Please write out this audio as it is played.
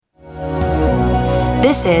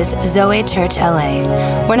This is Zoe Church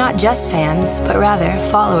LA. We're not just fans, but rather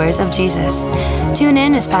followers of Jesus. Tune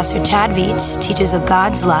in as Pastor Chad Veach teaches of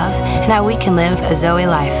God's love and how we can live a Zoe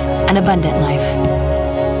life, an abundant life.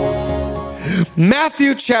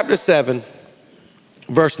 Matthew chapter 7,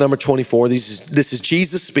 verse number 24. This is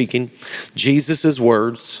Jesus speaking, Jesus'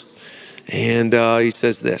 words. And he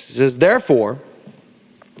says this. He says, therefore,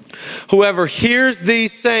 whoever hears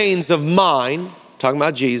these sayings of mine, talking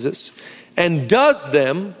about Jesus, and does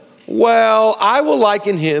them, well, I will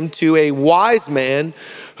liken him to a wise man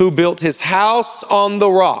who built his house on the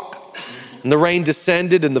rock. And the rain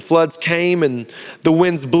descended and the floods came and the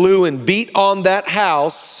winds blew and beat on that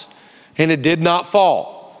house, and it did not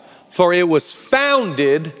fall, for it was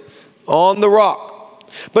founded on the rock.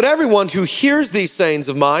 But everyone who hears these sayings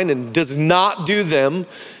of mine and does not do them,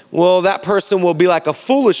 well, that person will be like a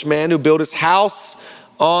foolish man who built his house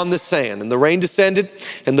on the sand. And the rain descended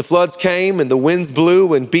and the floods came and the winds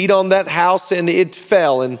blew and beat on that house and it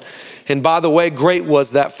fell. And by the way, great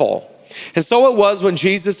was that fall. And so it was when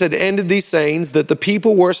Jesus had ended these sayings that the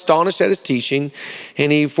people were astonished at his teaching,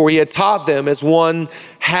 for he had taught them as one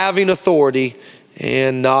having authority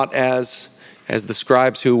and not as the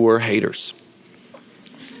scribes who were haters.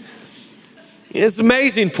 It's an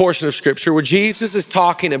amazing portion of scripture where Jesus is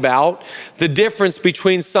talking about the difference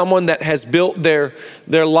between someone that has built their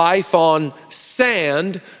life on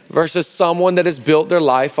sand versus someone that has built their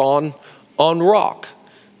life on rock.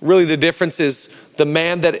 Really, the difference is the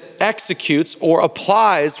man that executes or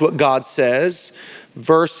applies what God says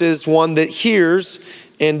versus one that hears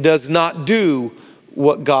and does not do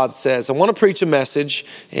what God says. I want to preach a message,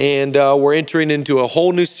 and we're entering into a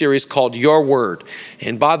whole new series called Your Word.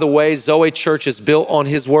 And by the way, Zoe Church is built on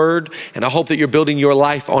His Word, and I hope that you're building your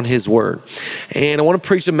life on His Word. And I want to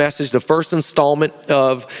preach a message, the first installment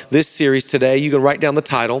of this series today. You can write down the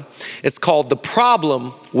title. It's called The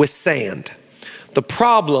Problem with Sand. The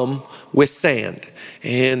Problem with Sand.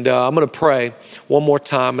 And I'm going to pray one more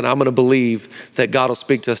time, and I'm going to believe that God will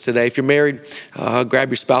speak to us today. If you're married, grab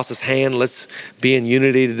your spouse's hand. Let's be in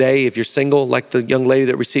unity today. If you're single, like the young lady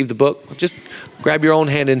that received the book, just grab your own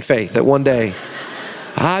hand in faith that one day,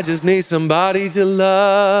 I just need somebody to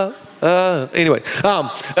love. Anyways,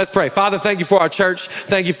 let's pray. Father, thank you for our church.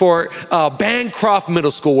 Thank you for Bancroft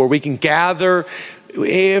Middle School, where we can gather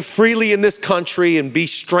freely in this country and be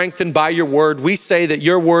strengthened by your word. We say that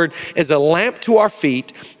your word is a lamp to our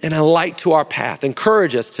feet and a light to our path.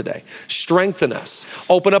 Encourage us today. Strengthen us.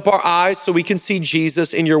 Open up our eyes so we can see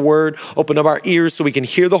Jesus in your word. Open up our ears so we can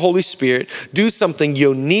hear the Holy Spirit. Do something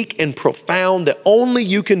unique and profound that only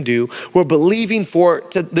you can do. We're believing for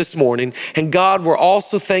it this morning. And God, we're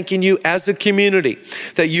also thanking you as a community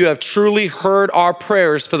that you have truly heard our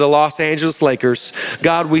prayers for the Los Angeles Lakers.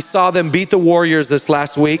 God, we saw them beat the Warriors this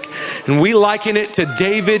last week, and we liken it to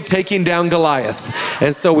David taking down Goliath.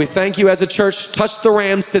 And so we thank you as a church. Touch the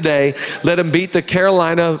Rams today. Let them beat the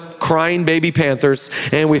Carolina crying baby Panthers.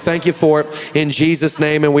 And we thank you for it in Jesus'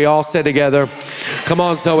 name. And we all say together, come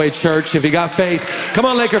on, Zoe Church. If you got faith, come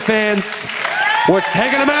on, Laker fans. We're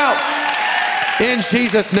taking them out. In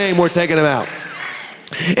Jesus' name, we're taking them out.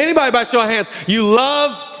 Anybody by show of hands, you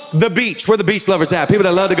love the beach? Where the beach lovers at? People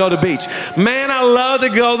that love to go to the beach. Man, I love to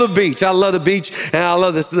go to the beach. I love the beach, and I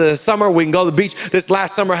love this. The summer we can go to the beach. This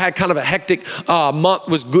last summer I had kind of a hectic month,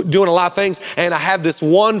 was doing a lot of things, and I had this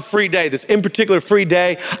one free day, this in particular free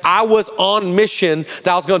day. I was on mission that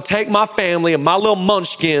I was going to take my family and my little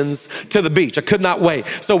munchkins to the beach. I could not wait.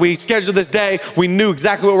 So we scheduled this day. We knew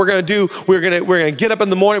exactly what we're going to do. We're going to get up in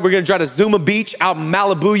the morning. We're going to try to Zuma Beach out in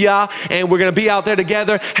Malibu, and we're going to be out there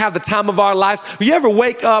together, have the time of our lives. You ever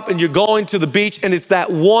wake up and you're going to the beach and it's that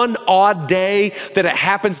one odd day that it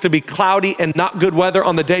happens to be cloudy and not good weather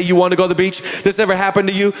on the day you want to go to the beach? This ever happened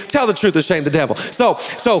to you? Tell the truth or shame the devil. So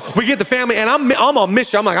we get the family, and I'm on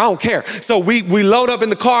mission. I'm like, I don't care. So we load up in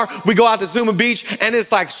the car, we go out to Zuma Beach, and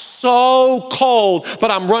it's like so cold, but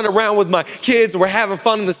I'm running around with my kids and we're having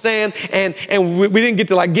fun in the sand, and we didn't get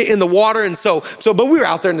to like get in the water, and but we were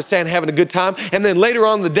out there in the sand having a good time. And then later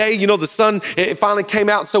on in the day, the sun, it finally came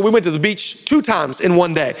out, so we went to the beach 2 times in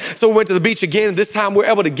one day. So we went to the beach again, and this time we're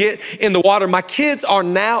able to get in the water. My kids are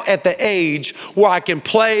now at the age where I can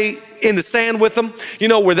play in the sand with them,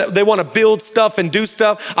 where they want to build stuff and do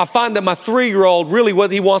stuff. I find that my 3-year-old, really what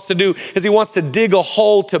he wants to do is he wants to dig a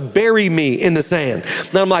hole to bury me in the sand.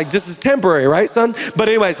 And I'm like, this is temporary, right, son? But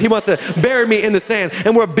anyways, he wants to bury me in the sand.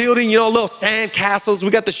 And we're building, little sand castles. We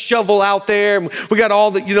got the shovel out there. We got all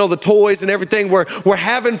the, the toys and everything. We're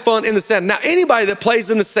having fun in the sand. Now, anybody that plays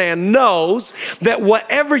in the sand knows that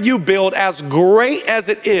whatever you build, as great as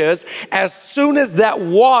it is, as soon as that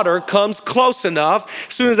water comes close enough,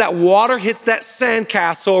 as soon as that water water hits that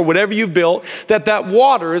sandcastle or whatever you've built, that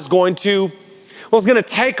water is going to, well, it's going to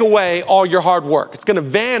take away all your hard work. It's going to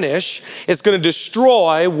vanish. It's going to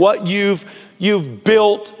destroy what you've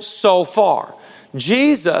built so far.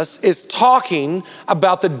 Jesus is talking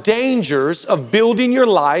about the dangers of building your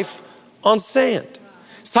life on sand.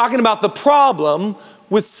 He's talking about the problem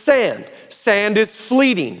with sand. Sand is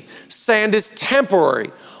fleeting. Sand is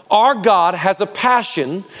temporary. Our God has a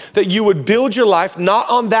passion that you would build your life not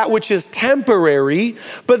on that which is temporary,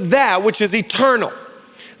 but that which is eternal.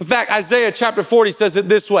 In fact, Isaiah chapter 40 says it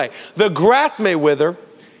this way: the grass may wither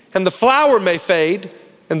and the flower may fade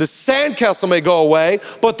and the sandcastle may go away,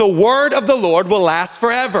 but the word of the Lord will last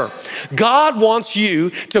forever. God wants you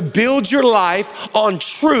to build your life on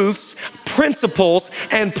truths, principles,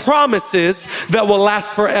 and promises that will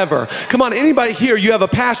last forever. Come on, anybody here, you have a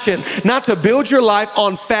passion not to build your life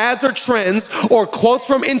on fads or trends or quotes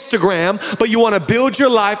from Instagram, but you want to build your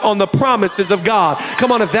life on the promises of God.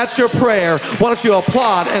 Come on, if that's your prayer, why don't you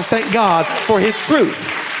applaud and thank God for his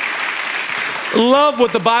truth. Love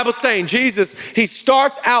what the Bible's saying. Jesus, he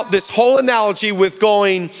starts out this whole analogy with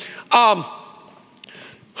going,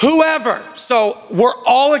 whoever, so we're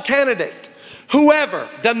all a candidate. Whoever,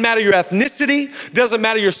 doesn't matter your ethnicity, doesn't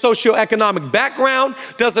matter your socioeconomic background,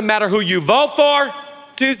 doesn't matter who you vote for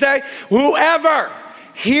Tuesday, whoever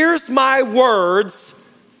hears my words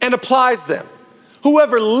and applies them.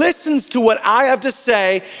 Whoever listens to what I have to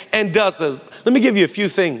say and does this. Let me give you a few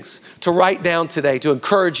things to write down today to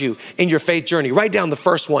encourage you in your faith journey. Write down the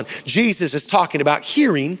first one. Jesus is talking about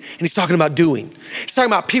hearing and he's talking about doing. He's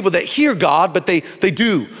talking about people that hear God, but they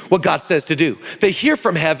do what God says to do. They hear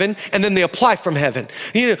from heaven and then they apply from heaven.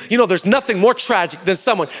 You know, there's nothing more tragic than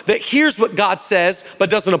someone that hears what God says,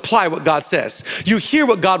 but doesn't apply what God says. You hear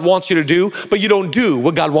what God wants you to do, but you don't do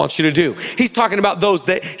what God wants you to do. He's talking about those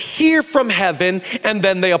that hear from heaven and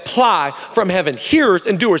then they apply from heaven. Hearers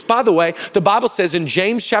and doers. By the way, the Bible says in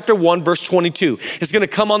James chapter 1, verse 22, it's going to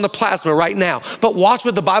come on the plasma right now. But watch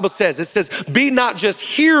what the Bible says. It says, be not just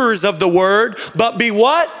hearers of the word, but be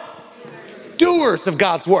what? Doers of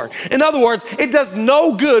God's word. In other words, it does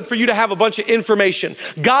no good for you to have a bunch of information.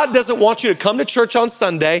 God doesn't want you to come to church on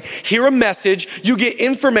Sunday, hear a message, you get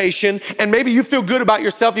information, and maybe you feel good about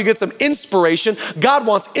yourself, you get some inspiration. God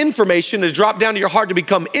wants information to drop down to your heart to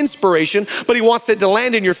become inspiration, but he wants it to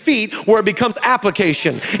land in your feet where it becomes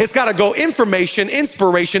application. It's got to go information,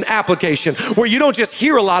 inspiration, application, where you don't just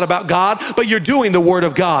hear a lot about God, but you're doing the word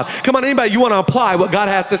of God. Come on, anybody, you want to apply what God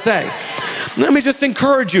has to say. Let me just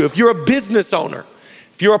encourage you, if you're a business owner,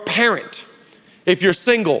 if you're a parent, if you're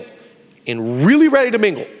single and really ready to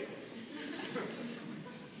mingle.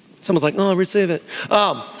 Someone's like, oh, receive it.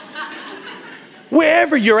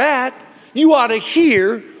 Wherever you're at, you ought to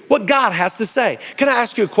hear what God has to say. Can I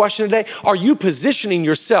ask you a question today? Are you positioning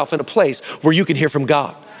yourself in a place where you can hear from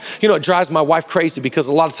God? You know, it drives my wife crazy because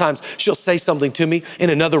a lot of times she'll say something to me in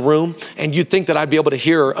another room and you'd think that I'd be able to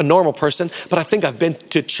hear a normal person, but I think I've been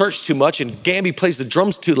to church too much and Gamby plays the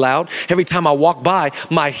drums too loud. Every time I walk by,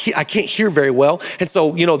 I can't hear very well. And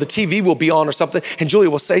so, you know, the TV will be on or something and Julia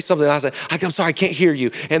will say something and I say, I'm sorry, I can't hear you.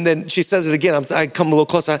 And then she says it again. I come a little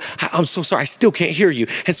closer. I'm so sorry, I still can't hear you.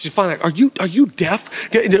 And she's finally like, are you deaf?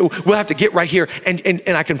 We'll have to get right here. And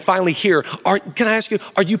I can finally hear. Can I ask you,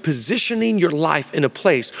 are you positioning your life in a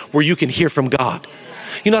place where you can hear from God?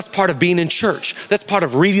 You know, that's part of being in church. That's part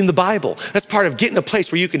of reading the Bible. That's part of getting a place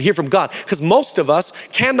where you can hear from God. Because most of us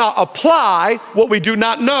cannot apply what we do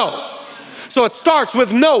not know. So it starts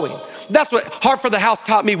with knowing. That's what Heart for the House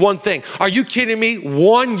taught me one thing. Are you kidding me?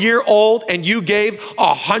 1 year old and you gave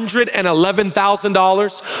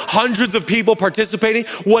 $111,000, hundreds of people participating.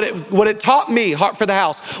 What it taught me, Heart for the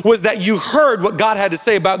House, was that you heard what God had to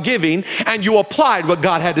say about giving and you applied what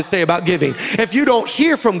God had to say about giving. If you don't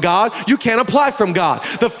hear from God, you can't apply from God.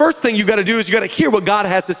 The first thing you got to do is you got to hear what God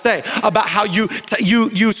has to say about how you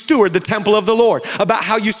steward the temple of the Lord, about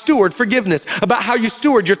how you steward forgiveness, about how you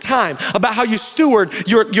steward your time, about how you steward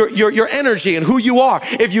your energy and who you are.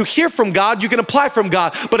 If you hear from God, you can apply from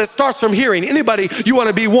God, but it starts from hearing. Anybody, you want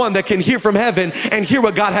to be one that can hear from heaven and hear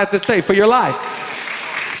what God has to say for your life.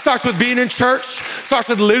 It starts with being in church, starts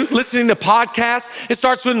with listening to podcasts, it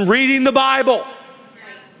starts with reading the Bible.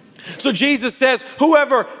 So Jesus says,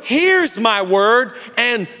 whoever hears my word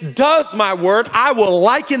and does my word, I will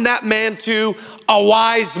liken that man to a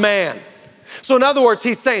wise man. So in other words,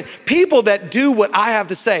 he's saying people that do what I have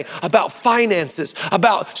to say about finances,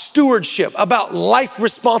 about stewardship, about life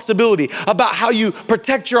responsibility, about how you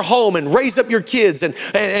protect your home and raise up your kids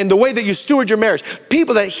and the way that you steward your marriage,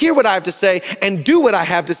 people that hear what I have to say and do what I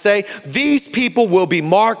have to say, these people will be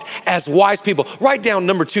marked as wise people. Write down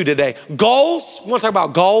number 2 today. Goals. We want to talk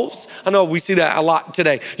about goals. I know we see that a lot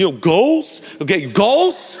today. Goals. Okay,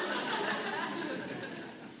 goals.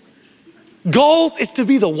 Goals is to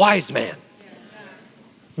be the wise man.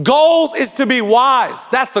 Goals is to be wise.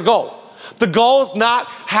 That's the goal. The goal is not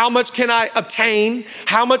how much can I obtain,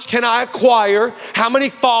 how much can I acquire, how many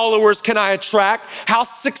followers can I attract, how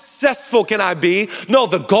successful can I be? No,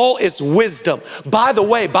 the goal is wisdom. By the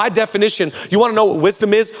way, by definition, you want to know what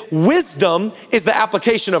wisdom is? Wisdom is the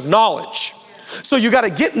application of knowledge. So you got to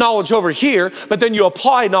get knowledge over here, but then you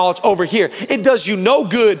apply knowledge over here. It does you no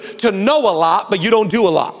good to know a lot, but you don't do a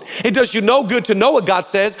lot. It does you no good to know what God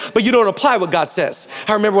says, but you don't apply what God says.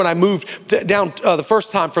 I remember when I moved down the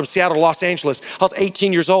first time from Seattle to Los Angeles, I was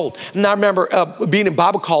 18 years old. And I remember being in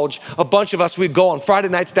Bible college, a bunch of us, we'd go on Friday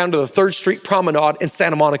nights down to the 3rd Street Promenade in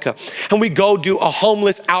Santa Monica. And we'd go do a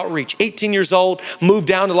homeless outreach. 18 years old, moved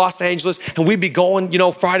down to Los Angeles, and we'd be going,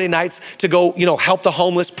 Friday nights to go, help the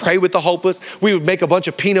homeless, pray with the hopeless. We would make a bunch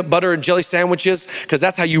of peanut butter and jelly sandwiches because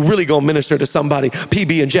that's how you really gonna minister to somebody,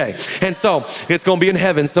 PB&J. And so it's gonna be in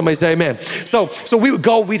heaven. Somebody say amen. So we would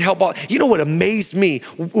go, we'd help out. You know what amazed me?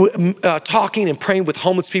 Talking and praying with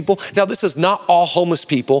homeless people. Now this is not all homeless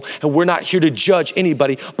people and we're not here to judge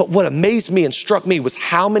anybody, but what amazed me and struck me was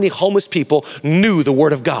how many homeless people knew the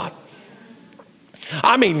word of God.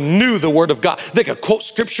 I mean, knew the word of God. They could quote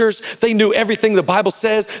scriptures. They knew everything the Bible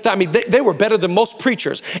says. I mean, they were better than most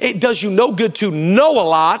preachers. It does you no good to know a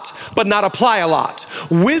lot, but not apply a lot.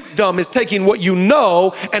 Wisdom is taking what you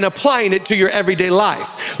know and applying it to your everyday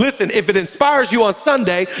life. Listen, if it inspires you on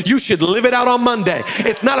Sunday, you should live it out on Monday.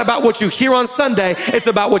 It's not about what you hear on Sunday. It's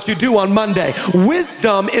about what you do on Monday.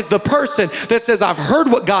 Wisdom is the person that says, I've heard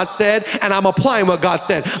what God said and I'm applying what God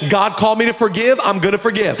said. God called me to forgive. I'm going to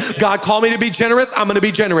forgive. God called me to be generous. I'm going to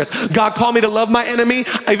be generous. God called me to love my enemy.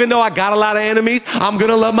 Even though I got a lot of enemies, I'm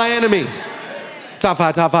going to love my enemy. Top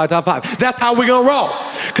five, top five, top five. That's how we're going to roll.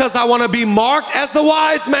 Because I want to be marked as the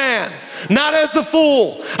wise man, not as the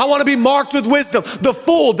fool. I want to be marked with wisdom. The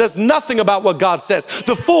fool does nothing about what God says.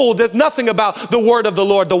 The fool does nothing about the word of the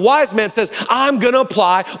Lord. The wise man says, I'm going to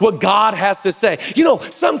apply what God has to say.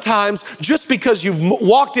 Sometimes just because you've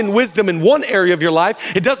walked in wisdom in one area of your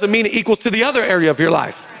life, it doesn't mean it equals to the other area of your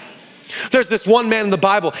life. There's this one man in the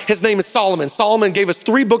Bible. His name is Solomon. Solomon gave us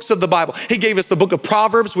 3 books of the Bible. He gave us the book of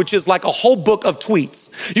Proverbs, which is like a whole book of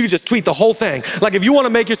tweets. You can just tweet the whole thing. Like if you want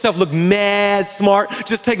to make yourself look mad smart,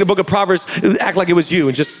 just take the book of Proverbs, act like it was you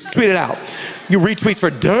and just tweet it out. You retweets for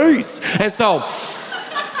days. And so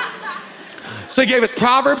he gave us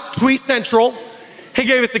Proverbs, Tweet Central. He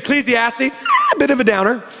gave us Ecclesiastes, a bit of a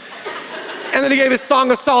downer. And then he gave us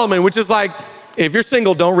Song of Solomon, which is like, if you're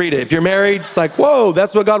single, don't read it. If you're married, it's like, whoa,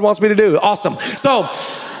 that's what God wants me to do. Awesome. So,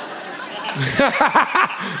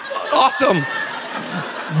 awesome.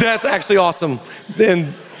 That's actually awesome.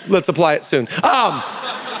 Then let's apply it soon.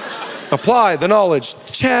 Apply the knowledge.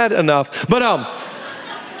 Chad enough. But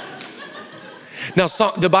now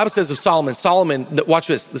the Bible says of Solomon, watch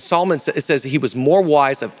this. Solomon, it says he was more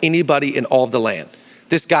wise of anybody in all of the land.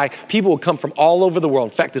 This guy, people would come from all over the world.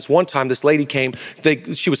 In fact, this one time, this lady came,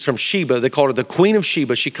 she was from Sheba. They called her the Queen of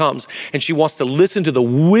Sheba. She comes and she wants to listen to the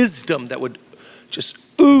wisdom that would just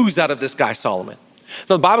ooze out of this guy, Solomon.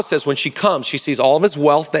 Now, the Bible says when she comes, she sees all of his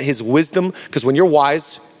wealth, that his wisdom, because when you're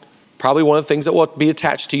wise, probably one of the things that will be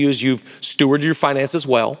attached to you is you've stewarded your finances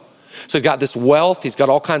well. So he's got this wealth. He's got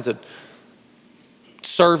all kinds of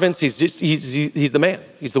servants. He's the man.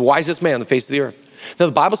 He's the wisest man on the face of the earth. Now,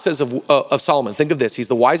 the Bible says of Solomon, think of this. He's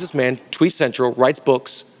the wisest man, Tweet Central, writes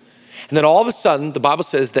books. And then all of a sudden, the Bible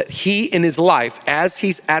says that he in his life, as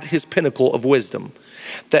he's at his pinnacle of wisdom,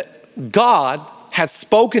 that God had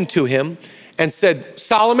spoken to him and said,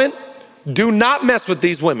 Solomon, do not mess with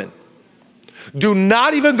these women. Do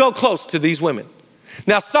not even go close to these women.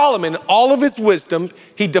 Now, Solomon, all of his wisdom,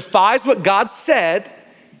 he defies what God said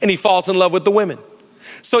and he falls in love with the women.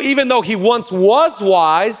 So even though he once was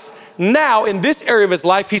wise, now in this area of his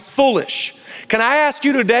life, he's foolish. Can I ask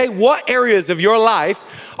you today, what areas of your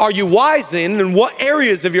life are you wise in and what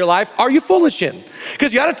areas of your life are you foolish in?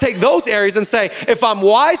 Because you got to take those areas and say, if I'm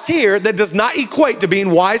wise here, that does not equate to being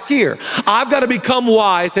wise here. I've got to become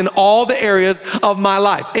wise in all the areas of my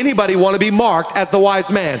life. Anybody want to be marked as the wise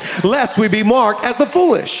man, lest we be marked as the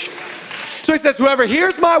foolish. So he says, whoever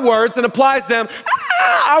hears my words and applies them,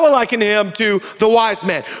 I will liken him to the wise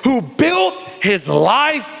man who built his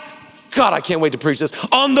life God, I can't wait to preach this.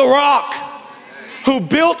 On the rock. Who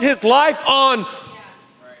built his life on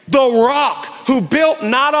the rock. Who built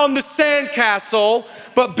not on the sandcastle,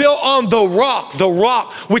 but built on the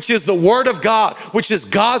rock, which is the word of God, which is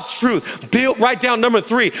God's truth. Built, write down number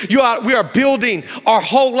 3. We are building our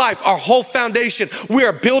whole life, our whole foundation. We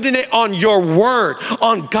are building it on your word,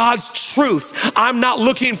 on God's truths. I'm not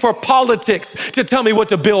looking for politics to tell me what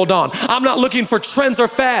to build on. I'm not looking for trends or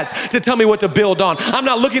fads to tell me what to build on. I'm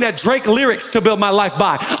not looking at Drake lyrics to build my life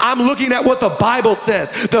by. I'm looking at what the Bible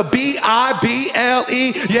says. The Bible.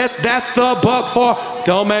 Yes, that's the book for,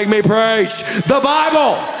 don't make me preach, the Bible.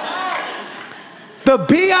 The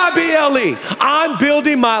Bible. I'm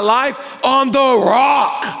building my life on the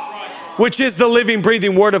rock, which is the living,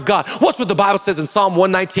 breathing word of God. Watch what the Bible says in Psalm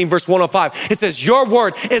 119, verse 105. It says, your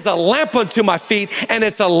word is a lamp unto my feet and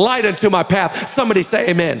it's a light unto my path. Somebody say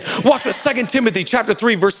amen. Watch what 2 Timothy chapter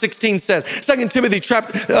 3, verse 16 says. 2 Timothy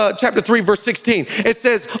chapter 3, verse 16. It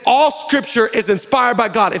says, all scripture is inspired by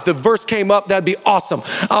God. If the verse came up, that'd be awesome.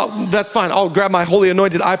 That's fine. I'll grab my holy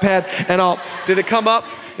anointed iPad and did it come up?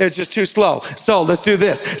 It's just too slow. So let's do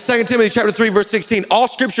this. 2 Timothy chapter 3, verse 16. All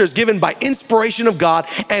scripture is given by inspiration of God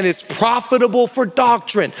and is profitable for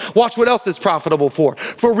doctrine. Watch what else it's profitable for.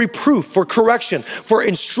 For reproof, for correction, for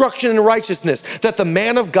instruction in righteousness, that the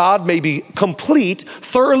man of God may be complete,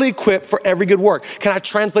 thoroughly equipped for every good work. Can I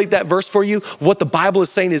translate that verse for you? What the Bible is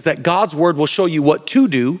saying is that God's word will show you what to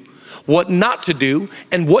do, what not to do,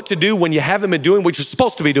 and what to do when you haven't been doing what you're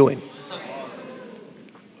supposed to be doing.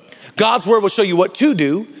 God's word will show you what to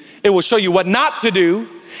do. It will show you what not to do.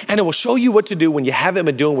 And it will show you what to do when you haven't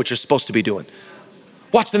been doing what you're supposed to be doing.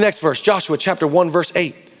 Watch the next verse, Joshua chapter 1, verse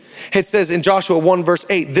 8. It says in Joshua 1, verse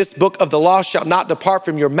 8, this book of the law shall not depart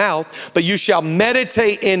from your mouth, but you shall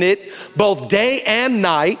meditate in it both day and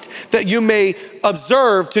night, that you may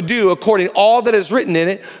observe to do according to all that is written in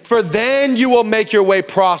it. For then you will make your way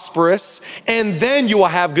prosperous, and then you will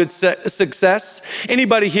have good success.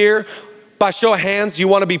 Anybody here, by show of hands, you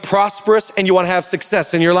want to be prosperous and you want to have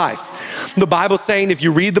success in your life? The Bible's saying if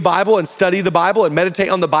you read the Bible and study the Bible and meditate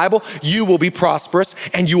on the Bible, you will be prosperous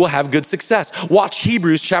and you will have good success. Watch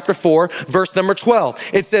Hebrews chapter 4, verse number 12.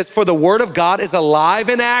 It says, for the word of God is alive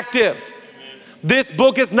and active. This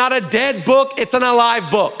book is not a dead book, it's an alive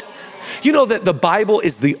book. You know that the Bible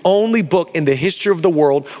is the only book in the history of the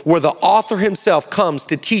world where the author himself comes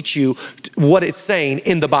to teach you what it's saying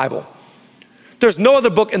in the Bible. There's no other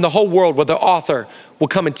book in the whole world where the author will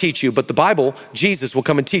come and teach you, but the Bible, Jesus will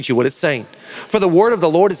come and teach you what it's saying. For the word of the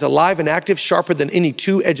Lord is alive and active, sharper than any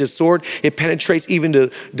two-edged sword. It penetrates even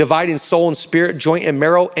to dividing soul and spirit, joint and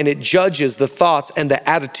marrow, and it judges the thoughts and the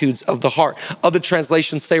attitudes of the heart. Other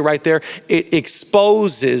translations say right there, it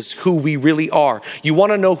exposes who we really are. You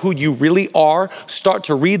want to know who you really are? Start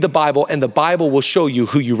to read the Bible, and the Bible will show you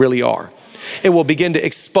who you really are. It will begin to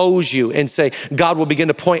expose you and say, God will begin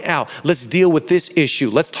to point out, let's deal with this issue.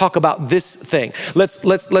 Let's talk about this thing.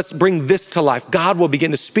 Let's bring this to life. God will begin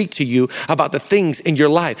to speak to you about the things in your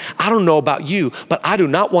life. I don't know about you, but I do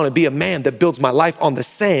not want to be a man that builds my life on the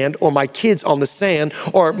sand, or my kids on the sand,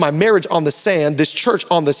 or my marriage on the sand, this church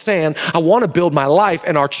on the sand. I want to build my life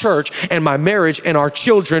and our church and my marriage and our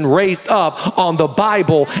children raised up on the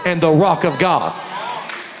Bible and the rock of God.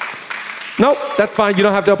 Nope, that's fine. You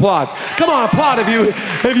don't have to applaud. Come on, applaud if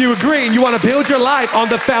you agree and you want to build your life on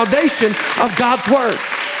the foundation of God's word.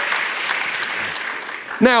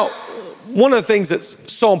 Now, one of the things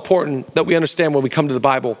that's so important that we understand when we come to the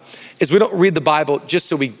Bible is we don't read the Bible just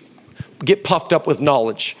so we get puffed up with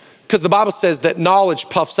knowledge. Because the Bible says that knowledge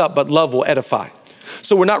puffs up, but love will edify.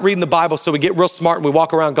 So we're not reading the Bible so we get real smart and we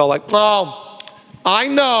walk around and go like, oh, I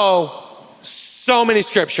know so many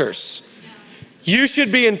scriptures. You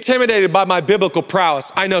should be intimidated by my biblical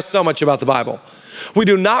prowess. I know so much about the Bible. We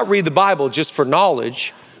do not read the Bible just for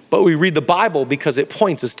knowledge, but we read the Bible because it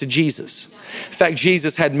points us to Jesus. In fact,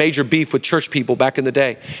 Jesus had major beef with church people back in the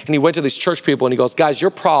day. And he went to these church people and he goes, guys, your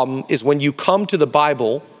problem is when you come to the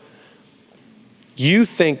Bible, you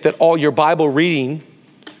think that all your Bible reading,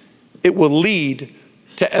 it will lead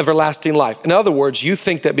to everlasting life. In other words, you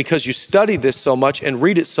think that because you study this so much and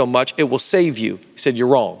read it so much, it will save you. He said, you're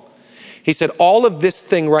wrong. He said, all of this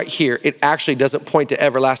thing right here, it actually doesn't point to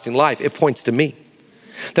everlasting life. It points to me.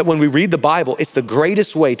 That when we read the Bible, it's the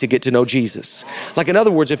greatest way to get to know Jesus. Like in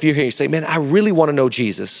other words, if you're here, you say, man, I really want to know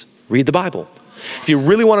Jesus. Read the Bible. If you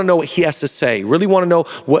really want to know what he has to say, really want to know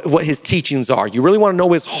what his teachings are, you really want to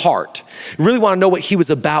know his heart, really want to know what he was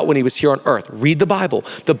about when he was here on earth, read the Bible.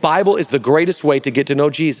 The Bible is the greatest way to get to know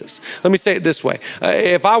Jesus. Let me say it this way.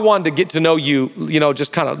 If I wanted to get to know you,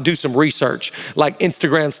 just kind of do some research, like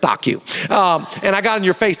Instagram stalk you. And I got on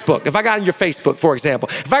your Facebook. If I got on your Facebook, for example,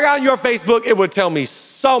 if I got on your Facebook, it would tell me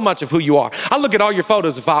so much of who you are. I look at all your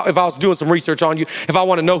photos if I was doing some research on you, if I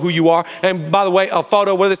want to know who you are. And by the way, a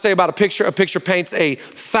photo, what do they say about a picture? A picture paints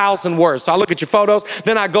 1,000 words. So I look at your photos,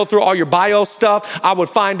 then I go through all your bio stuff. I would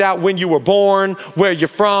find out when you were born, where you're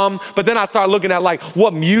from. But then I start looking at like,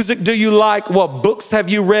 what music do you like? What books have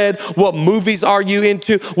you read? What movies are you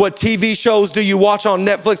into? What TV shows do you watch on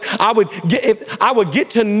Netflix? I would get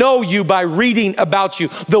to know you by reading about you.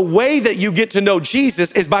 The way that you get to know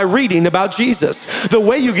Jesus is by reading about Jesus. The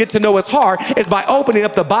way you get to know his heart is by opening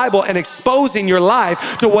up the Bible and exposing your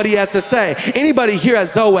life to what he has to say. Anybody here at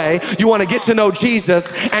Zoe, you want to get to know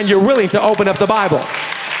Jesus and you're willing to open up the Bible.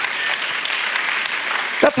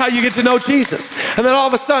 That's how you get to know Jesus. And then all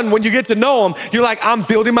of a sudden, when you get to know him, you're like, I'm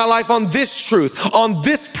building my life on this truth, on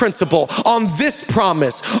this principle, on this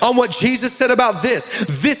promise, on what Jesus said about this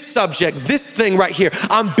subject, this thing right here.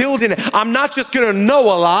 I'm building it. I'm not just going to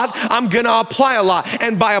know a lot. I'm going to apply a lot.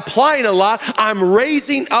 And by applying a lot, I'm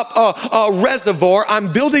raising up a reservoir.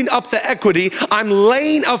 I'm building up the equity. I'm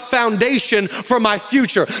laying a foundation for my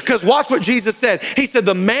future. Because watch what Jesus said. He said,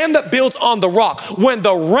 the man that builds on the rock, when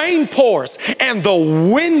the rain pours and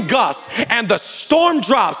the wind gusts and the storm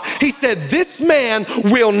drops, he said, this man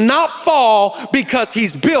will not fall because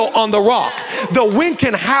he's built on the rock. The wind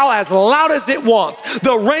can howl as loud as it wants.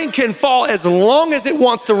 The rain can fall as long as it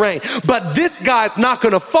wants to rain. But this guy's not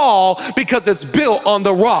going to fall because it's built on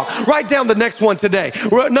the rock. Write down the next one today.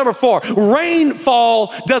 Number 4,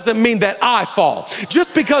 rainfall doesn't mean that I fall.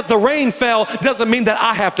 Just because the rain fell doesn't mean that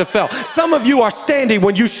I have to fall. Some of you are standing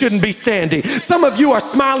when you shouldn't be standing. Some of you are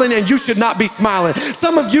smiling and you should not be smiling.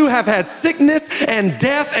 Some of you have had sickness and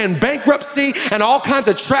death and bankruptcy and all kinds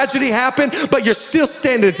of tragedy happen, but you're still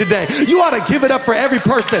standing today. You ought to give it up for every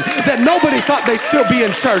person that nobody thought they'd still be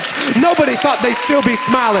in church. Nobody thought they'd still be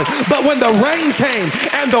smiling. But when the rain came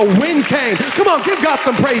and the wind came, come on, give God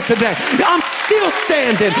some praise today. I'm still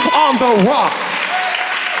standing on the rock.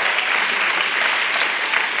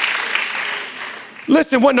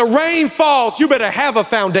 Listen, when the rain falls, you better have a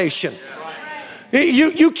foundation.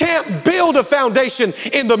 You can't build a foundation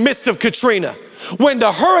in the midst of Katrina. When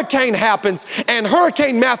the hurricane happens and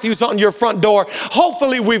Hurricane Matthew's on your front door,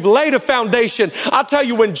 hopefully we've laid a foundation. I'll tell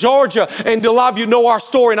you, when Georgia, and a lot of you know our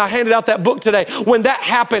story, and I handed out that book today, when that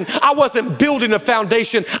happened, I wasn't building a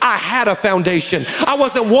foundation, I had a foundation. I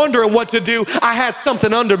wasn't wondering what to do, I had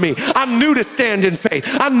something under me. I knew to stand in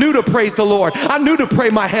faith. I knew to praise the Lord. I knew to pray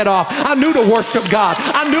my head off. I knew to worship God.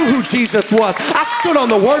 I knew who Jesus was. I stood on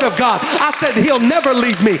the word of God. I said, he'll never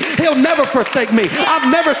leave me. He'll never forsake me. I've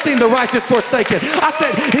never seen the righteous forsaken. I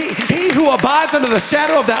said, he who abides under the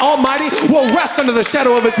shadow of the Almighty will rest under the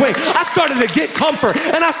shadow of his wing. I started to get comfort,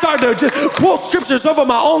 and I started to just quote scriptures over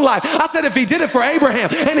my own life. I said, if he did it for Abraham,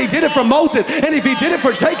 and he did it for Moses, and if he did it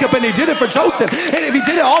for Jacob, and he did it for Joseph, and if he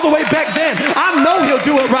did it all the way back then, I know he'll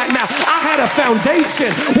do it right now. I had a foundation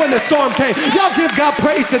when the storm came. Y'all give God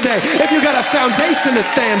praise today if you got a foundation to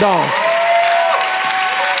stand on.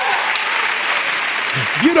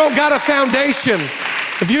 If you don't got a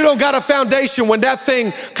foundation, when that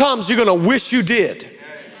thing comes, you're going to wish you did.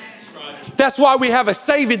 That's why we have a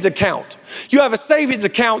savings account. You have a savings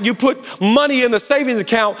account. You put money in the savings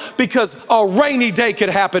account because a rainy day could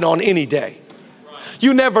happen on any day.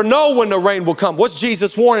 You never know when the rain will come. What's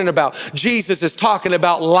Jesus warning about? Jesus is talking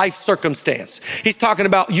about life circumstance. He's talking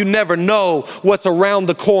about you never know what's around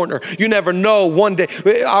the corner. You never know one day.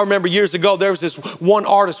 I remember years ago, there was this one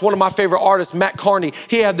artist, one of my favorite artists, Matt Carney.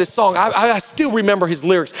 He had this song. I still remember his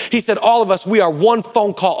lyrics. He said, all of us, we are one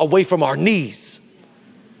phone call away from our knees.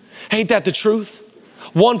 Ain't that the truth?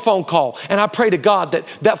 One phone call. And I pray to God that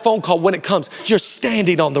that phone call, when it comes, you're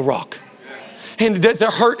standing on the rock. And does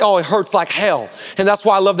it hurt? Oh, it hurts like hell. And that's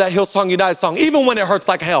why I love that Hillsong United song. Even when it hurts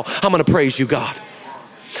like hell, I'm going to praise you, God.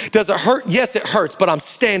 Does it hurt? Yes, it hurts, but I'm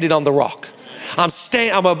standing on the rock.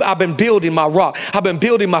 I've been building my rock. I've been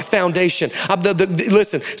building my foundation.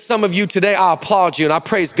 Listen, some of you today, I applaud you and I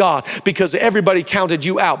praise God because everybody counted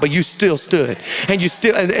you out, but you still stood, and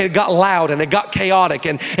it got loud and it got chaotic,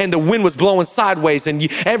 and the wind was blowing sideways, and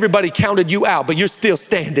everybody counted you out, but you're still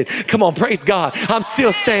standing. Come on, praise God. I'm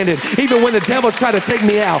still standing. Even when the devil tried to take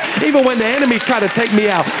me out, even when the enemy tried to take me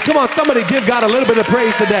out. Come on, somebody give God a little bit of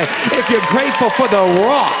praise today. If you're grateful for the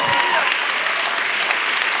rock.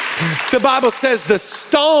 The Bible says the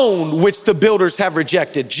stone which the builders have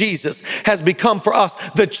rejected, Jesus, has become for us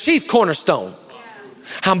the chief cornerstone.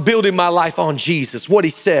 I'm building my life on Jesus, what he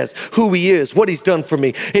says, who he is, what he's done for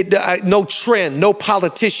me. No trend, no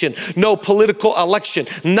politician, no political election.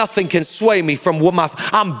 Nothing can sway me from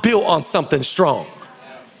I'm built on something strong.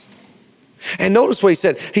 And notice what he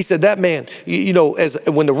said. He said, that man, as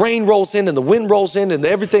when the rain rolls in and the wind rolls in and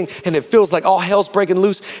everything, and it feels like all hell's breaking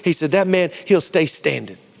loose, he said, that man, he'll stay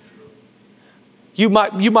standing. You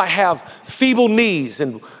might have feeble knees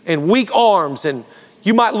and weak arms, and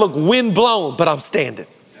you might look wind blown, but I'm standing.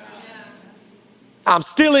 I'm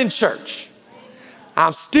still in church.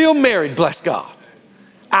 I'm still married, bless God.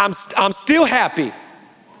 I'm still happy.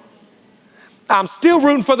 I'm still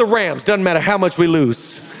rooting for the Rams. Doesn't matter how much we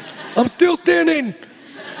lose. I'm still standing.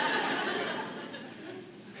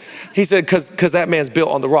 He said, because that man's built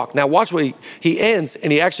on the rock. Now watch what he ends,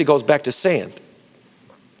 and he actually goes back to sand.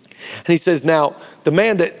 And he says, now the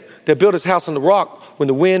man that built his house on the rock, when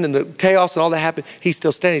the wind and the chaos and all that happened, he's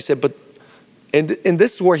still standing. He said, but, and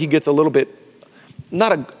this is where he gets a little bit,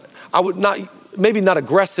 maybe not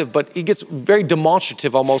aggressive, but he gets very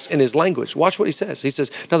demonstrative almost in his language. Watch what he says. He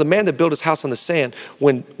says, now the man that built his house on the sand,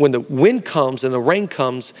 when the wind comes and the rain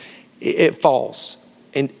comes, it falls.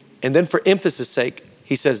 And then for emphasis sake,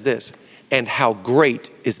 he says this, and how great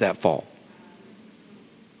is that fall?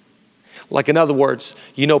 Like in other words,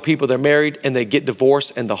 people, they're married and they get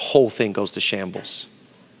divorced and the whole thing goes to shambles.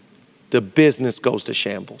 The business goes to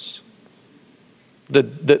shambles.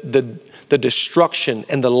 The destruction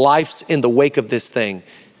and the life's in the wake of this thing.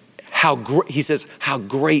 He says, how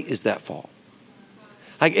great is that fall?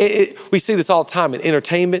 Like we see this all the time in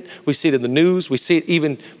entertainment. We see it in the news. We see it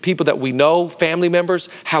even people that we know, family members,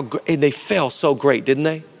 and they fell so great, didn't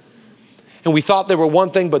they? And we thought they were one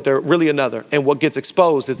thing, but they're really another. And what gets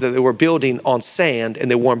exposed is that they were building on sand and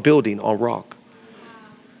they weren't building on rock.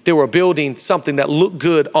 They were building something that looked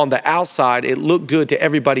good on the outside. It looked good to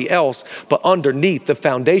everybody else, but underneath the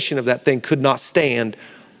foundation of that thing could not stand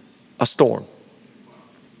a storm.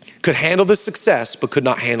 Could handle the success, but could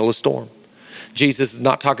not handle a storm. Jesus is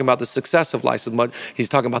not talking about the success of life so much. He's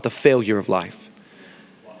talking about the failure of life.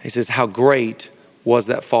 He says, how great was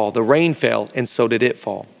that fall? The rain fell and so did it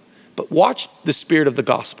fall. But watch the spirit of the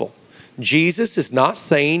gospel. Jesus is not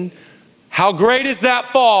saying, how great is that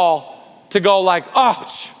fall, to go like, oh,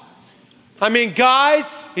 I mean,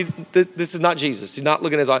 guys, this is not Jesus. He's not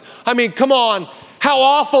looking at his eyes. I mean, come on. How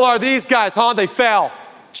awful are these guys, huh? They fell.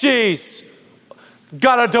 Jeez.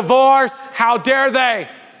 Got a divorce. How dare they?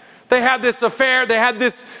 They had this affair. They had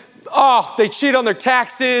this, they cheat on their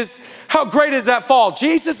taxes. How great is that fall?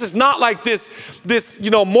 Jesus is not like this,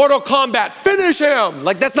 Mortal Kombat, finish him.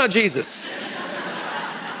 Like, that's not Jesus.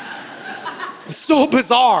 It's so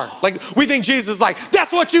bizarre. Like, we think Jesus is like,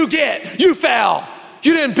 that's what you get. You fell.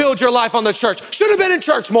 You didn't build your life on the church. Should have been in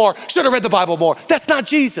church more. Should have read the Bible more. That's not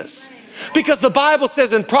Jesus. Because the Bible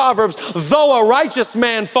says in Proverbs, though a righteous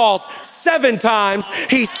man falls 7 times,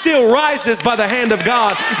 he still rises by the hand of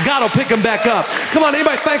God. God will pick him back up. Come on,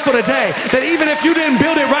 anybody thankful today that even if you didn't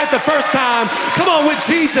build it right the first time, come on, with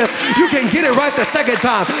Jesus, you can get it right the second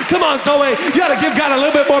time. Come on, Zoe, you got to give God a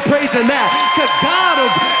little bit more praise than that, because God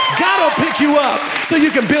will pick you up so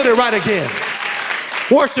you can build it right again.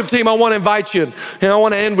 Worship team, I want to invite you, and I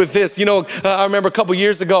want to end with this. I remember a few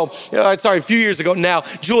years ago now,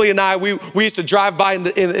 Julie and I, we used to drive by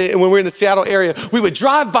when we were in the Seattle area. We would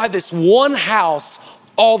drive by this one house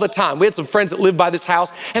all the time. We had some friends that lived by this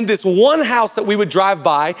house, and this one house that we would drive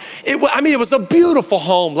by, it was a beautiful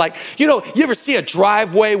home. Like, you ever see a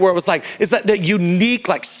driveway where it was like, is that unique,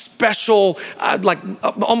 like special,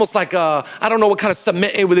 almost like I don't know what kind of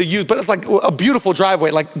cement they use, but it's like a beautiful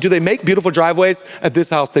driveway. Like, do they make beautiful driveways? At this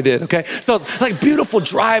house they did, okay? So it's like beautiful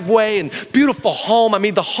driveway and beautiful home. I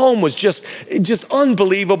mean, the home was just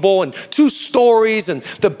unbelievable, and 2 stories, and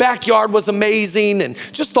the backyard was amazing, and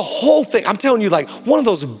just the whole thing. I'm telling you, like, one of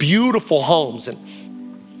those beautiful homes. And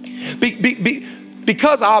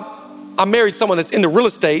because I married someone that's into real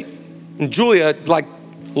estate, and Julia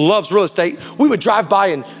loves real estate, we would drive by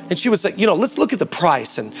and she would say, let's look at the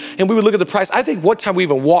price. And we would look at the price. I think one time we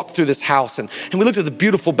even walked through this house and we looked at the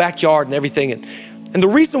beautiful backyard and everything. And the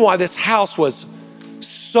reason why this house was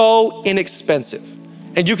so inexpensive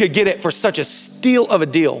and you could get it for such a steal of a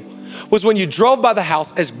deal was when you drove by the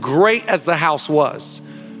house, as great as the house was,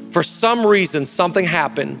 for some reason, something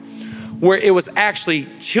happened where it was actually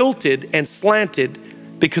tilted and slanted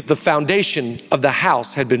because the foundation of the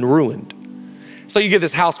house had been ruined. So you get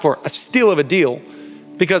this house for a steal of a deal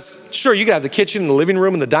because sure, you could have the kitchen and the living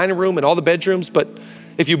room and the dining room and all the bedrooms, but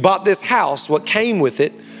if you bought this house, what came with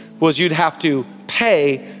it was you'd have to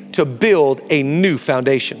pay to build a new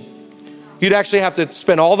foundation. You'd actually have to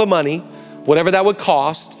spend all the money, whatever that would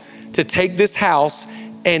cost, to take this house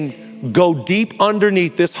and go deep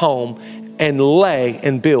underneath this home and lay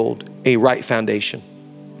and build a right foundation.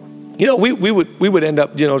 You know, we would end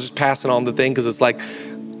up, just passing on the thing, because it's like,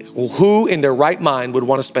 well, who in their right mind would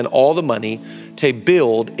want to spend all the money to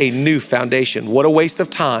build a new foundation? What a waste of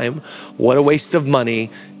time, what a waste of money.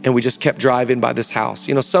 And we just kept driving by this house.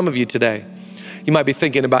 You know, some of you today, you might be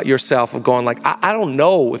thinking about yourself of going like, I don't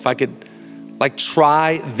know if I could like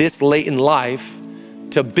try this late in life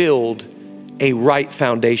to build a right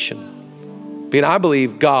foundation. Because I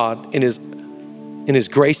believe God in his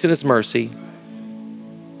grace and his mercy,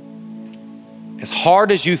 as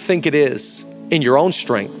hard as you think it is in your own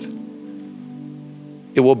strength,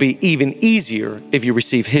 it will be even easier if you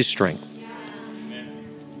receive his strength.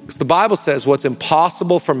 Because the Bible says what's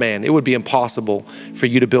impossible for man, it would be impossible for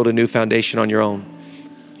you to build a new foundation on your own.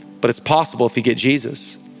 But it's possible if you get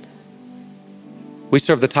Jesus. We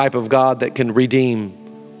serve the type of God that can redeem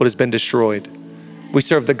what has been destroyed. We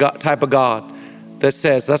serve the type of God that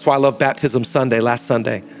says, that's why I love Baptism Sunday, last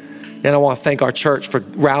Sunday. And I want to thank our church for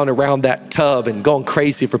rounding around that tub and going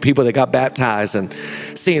crazy for people that got baptized and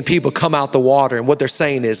seeing people come out the water. And what they're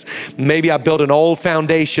saying is, maybe I built an old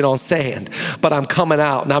foundation on sand, but I'm coming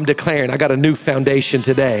out and I'm declaring I got a new foundation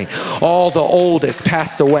today. All the old has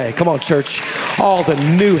passed away. Come on, church. All the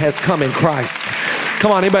new has come in Christ.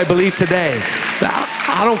 Come on, anybody believe today?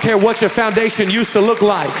 I don't care what your foundation used to look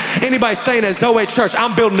like. Anybody saying at Zoe Church,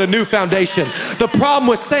 I'm building a new foundation. The problem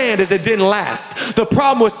with sand is it didn't last. The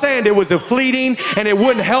problem with sand, it was a fleeting and it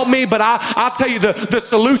wouldn't help me. But I'll tell you, the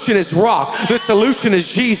solution is rock. The solution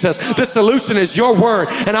is Jesus. The solution is your word.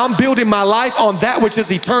 And I'm building my life on that which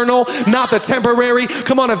is eternal, not the temporary.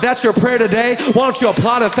 Come on, if that's your prayer today, why don't you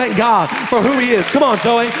applaud and thank God for who he is? Come on,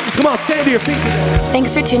 Zoe. Come on, stand to your feet.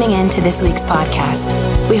 Thanks for tuning in to this week's podcast.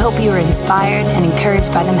 We hope you were inspired and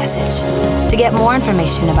encouraged by the message. To get more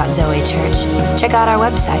information about Zoe Church, check out our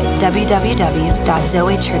website,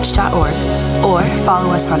 www.zoechurch.org, or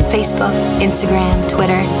follow us on Facebook, Instagram,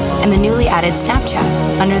 Twitter, and the newly added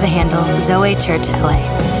Snapchat under the handle Zoe Church LA.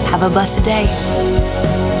 Have a blessed day.